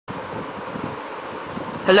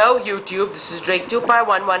Hello YouTube, this is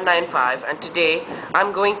Drake251195 and today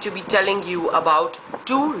I'm going to be telling you about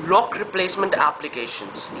two lock replacement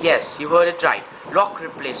applications. Yes, you heard it right, lock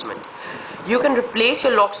replacement. You can replace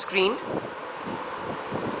your lock screen.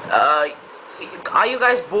 Are you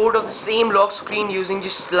guys bored of the same lock screen using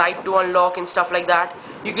just slide to unlock and stuff like that?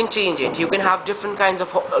 You can change it. You can have different kinds of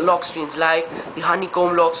lock screens like the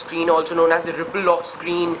honeycomb lock screen, also known as the ripple lock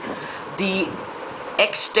screen, the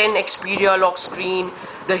X10 Xperia lock screen,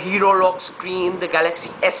 the Hero lock screen, the Galaxy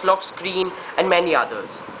S lock screen, and many others.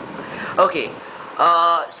 Okay,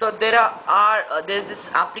 so there's this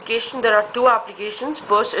application. There are two applications.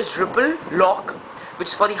 First is Ripple Lock, which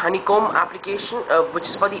is for the honeycomb application, which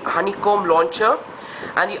is for the honeycomb launcher,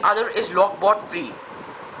 and the other is Lockbot Free.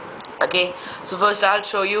 Okay, so first I'll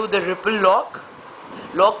show you the Ripple Lock.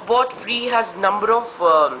 Lockbot Free has number of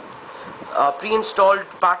pre-installed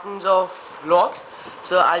patterns of locks.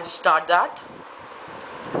 So I'll just start that,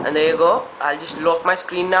 and there you go. I'll just lock my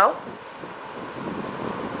screen now,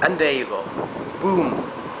 and there you go.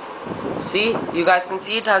 Boom. See, you guys can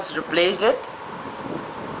see it has replaced it,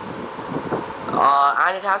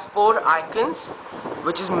 and it has four icons,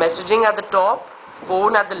 which is messaging at the top,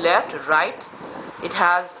 phone at the left, right. It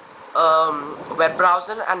has web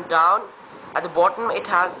browser, and down at the bottom it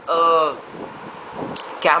has a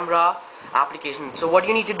camera application. So what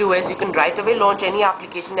you need to do is you can right away launch any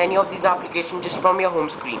application, any of these applications, just from your home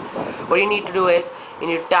screen. What you need to do is you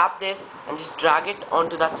need to tap this and just drag it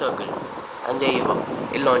onto that circle, and there you go.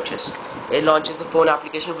 It launches. It launches the phone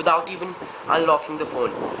application without even unlocking the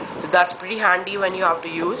phone. So that's pretty handy when you have to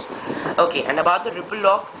use. Okay, and about the Ripple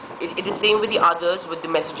Lock, it is same with the others, with the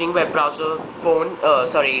messaging, web browser, phone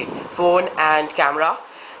and camera.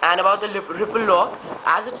 And about the Ripple Lock,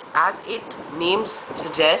 as its name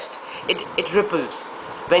suggests, it ripples.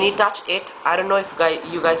 When you touch it, I don't know if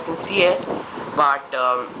you guys can see it, but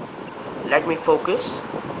let me focus.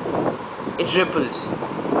 It ripples.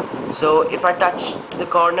 So if I touch the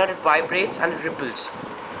corner, it vibrates and it ripples.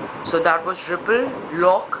 So that was Ripple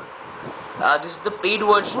Lock. This is the paid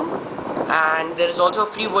version, and there is also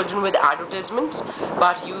a free version with advertisements,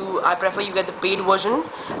 but I prefer you get the paid version,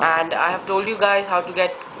 and I have told you guys how to get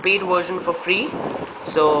paid version for free.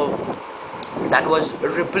 So that was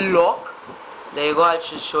Ripple Lock. There you go. I'll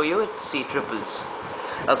just show you. See, it ripples.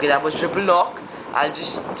 Okay, that was Ripple Lock. I'll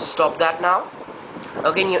just stop that now.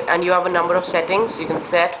 Okay, and you have a number of settings. You can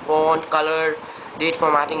set font, color, date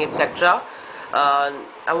formatting, etc.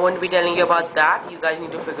 I won't be telling you about that. You guys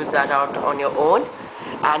need to figure that out on your own.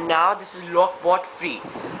 And now this is Lockbot Free.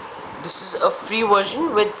 This is a free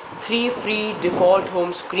version with 3 free default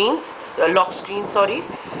home screens, lock screens, sorry.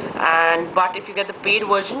 But if you get the paid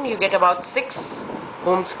version, you get about 6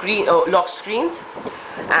 lock screens.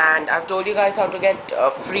 And I've told you guys how to get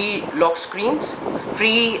free lock screens,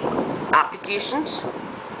 free applications,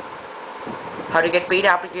 how to get paid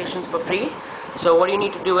applications for free. So what you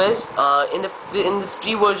need to do is, in this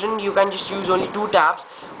free version, you can just use only 2 tabs,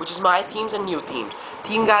 which is My Themes and New Themes.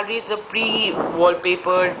 Theme Gallery is a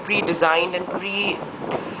pre-wallpapered, pre-designed and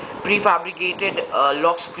prefabricated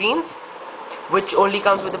lock screens, which only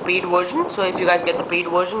comes with the paid version. So if you guys get the paid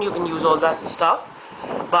version, you can use all that stuff.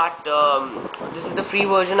 But this is the free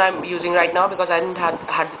version I'm using right now because I didn't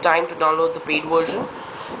had the time to download the paid version.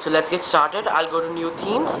 So let's get started. I'll go to New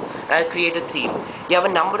Themes and I'll create a theme. You have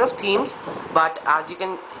a number of themes, but as you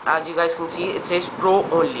guys can see, it says Pro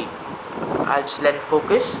only. I'll just let it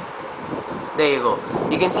focus. There you go.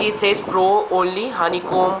 You can see it says Pro only,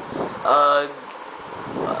 honeycomb,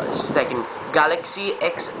 Galaxy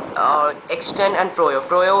X10 and Froyo.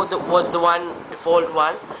 Froyo was the default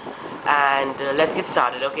one. And let's get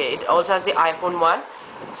started. Okay, it also has the iPhone one.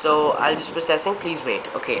 So I'll just processing. Please wait.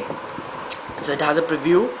 Okay. So it has a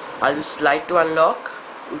preview. I'll just slide to unlock.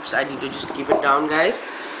 Oops, I need to just keep it down, guys.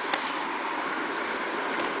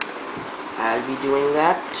 I'll be doing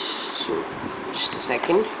that. So just a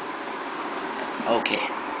second. Okay.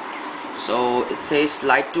 So it says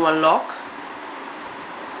slide to unlock.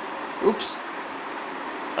 Oops.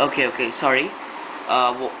 Okay, sorry.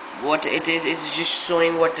 What it is, it's just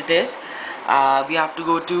showing what it is. We have to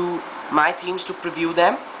go to My Themes to preview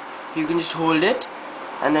them. You can just hold it,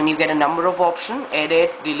 and then you get a number of options: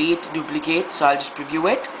 edit, delete, duplicate. So I'll just preview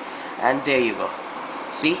it, and there you go.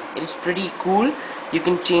 See, it is pretty cool. You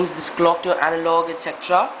can change this clock to analog,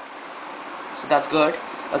 etc. So that's good.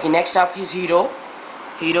 Okay, next up is Hero.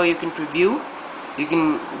 Hero you can preview. This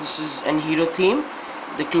is an Hero theme.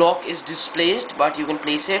 The clock is displaced, but you can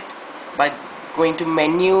place it by going to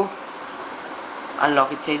menu,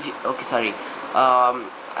 unlock. It says, okay, sorry.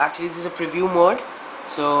 Actually, this is a preview mode.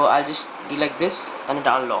 So I'll just do like this and it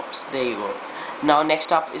unlocks. There you go. Now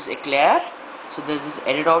next up is Eclair. So there's this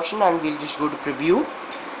edit option, and we'll just go to preview.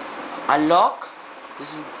 Unlock. This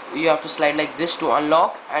is, you have to slide like this to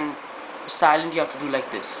unlock, and silent you have to do like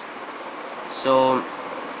this. So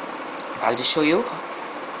I'll just show you.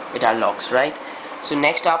 It unlocks, right? So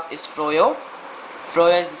next up is Froyo.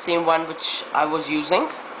 Froyo is the same one which I was using.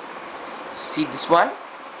 See this one?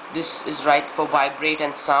 This is right for vibrate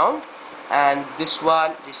and sound, and this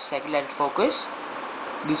one, just a second, let it focus.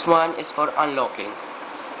 This one is for unlocking.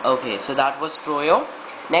 Okay, so that was Froyo.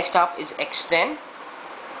 Next up is X10.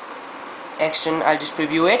 X10, I'll just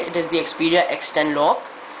preview it. It is the Xperia X10 lock.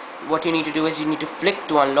 What you need to do is you need to flick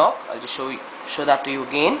to unlock. I'll just show that to you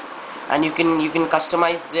again. And you can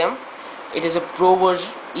customize them. It is a pro version,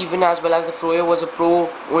 even as well as the Froyo was a pro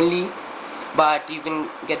only, but you can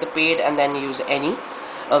get the paid and then use any.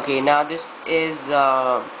 Okay, now this is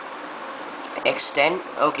X10.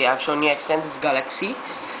 Okay, I've shown you X10. This is Galaxy.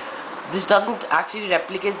 This doesn't actually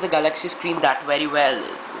replicate the Galaxy screen that very well.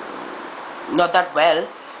 Not that well,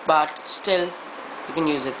 but still you can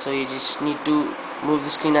use it. So you just need to move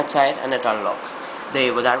the screen aside and it unlocks. There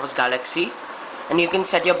you go. That was Galaxy. And you can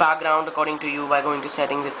set your background according to you by going to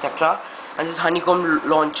settings, etc. And this honeycomb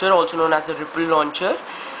launcher, also known as the ripple launcher.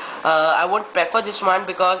 I won't prefer this one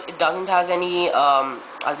because it doesn't has any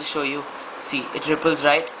I'll just show you. See, it ripples,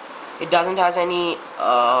 right? It doesn't has any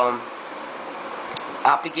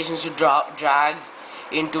applications to drag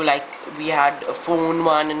into, like we had a phone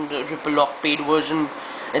one and the ripple lock paid version,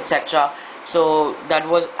 etc. So that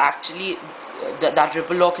was actually that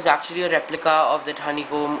ripple lock is actually a replica of that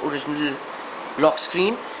honeycomb original lock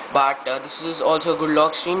screen, but this is also a good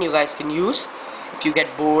lock screen you guys can use if you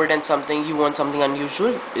get bored and something you want something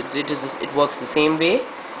unusual. It works the same way.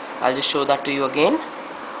 I'll just show that to you again.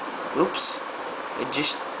 Oops, it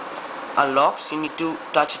just unlocks. You need to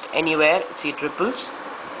touch it anywhere. See, it ripples,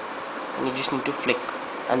 and you just need to flick,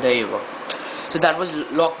 and there you go. So that was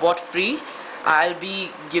Lockbot free. I'll be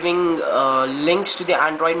giving links to the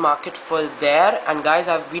Android market for there, and guys,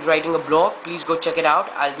 I've been writing a blog. Please go check it out.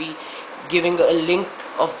 I'll be giving a link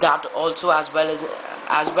of that also, as well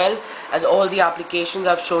as all the applications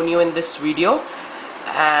I've shown you in this video.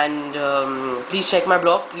 And please check my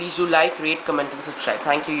blog. Please do like, rate, comment and subscribe.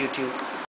 Thank you, YouTube.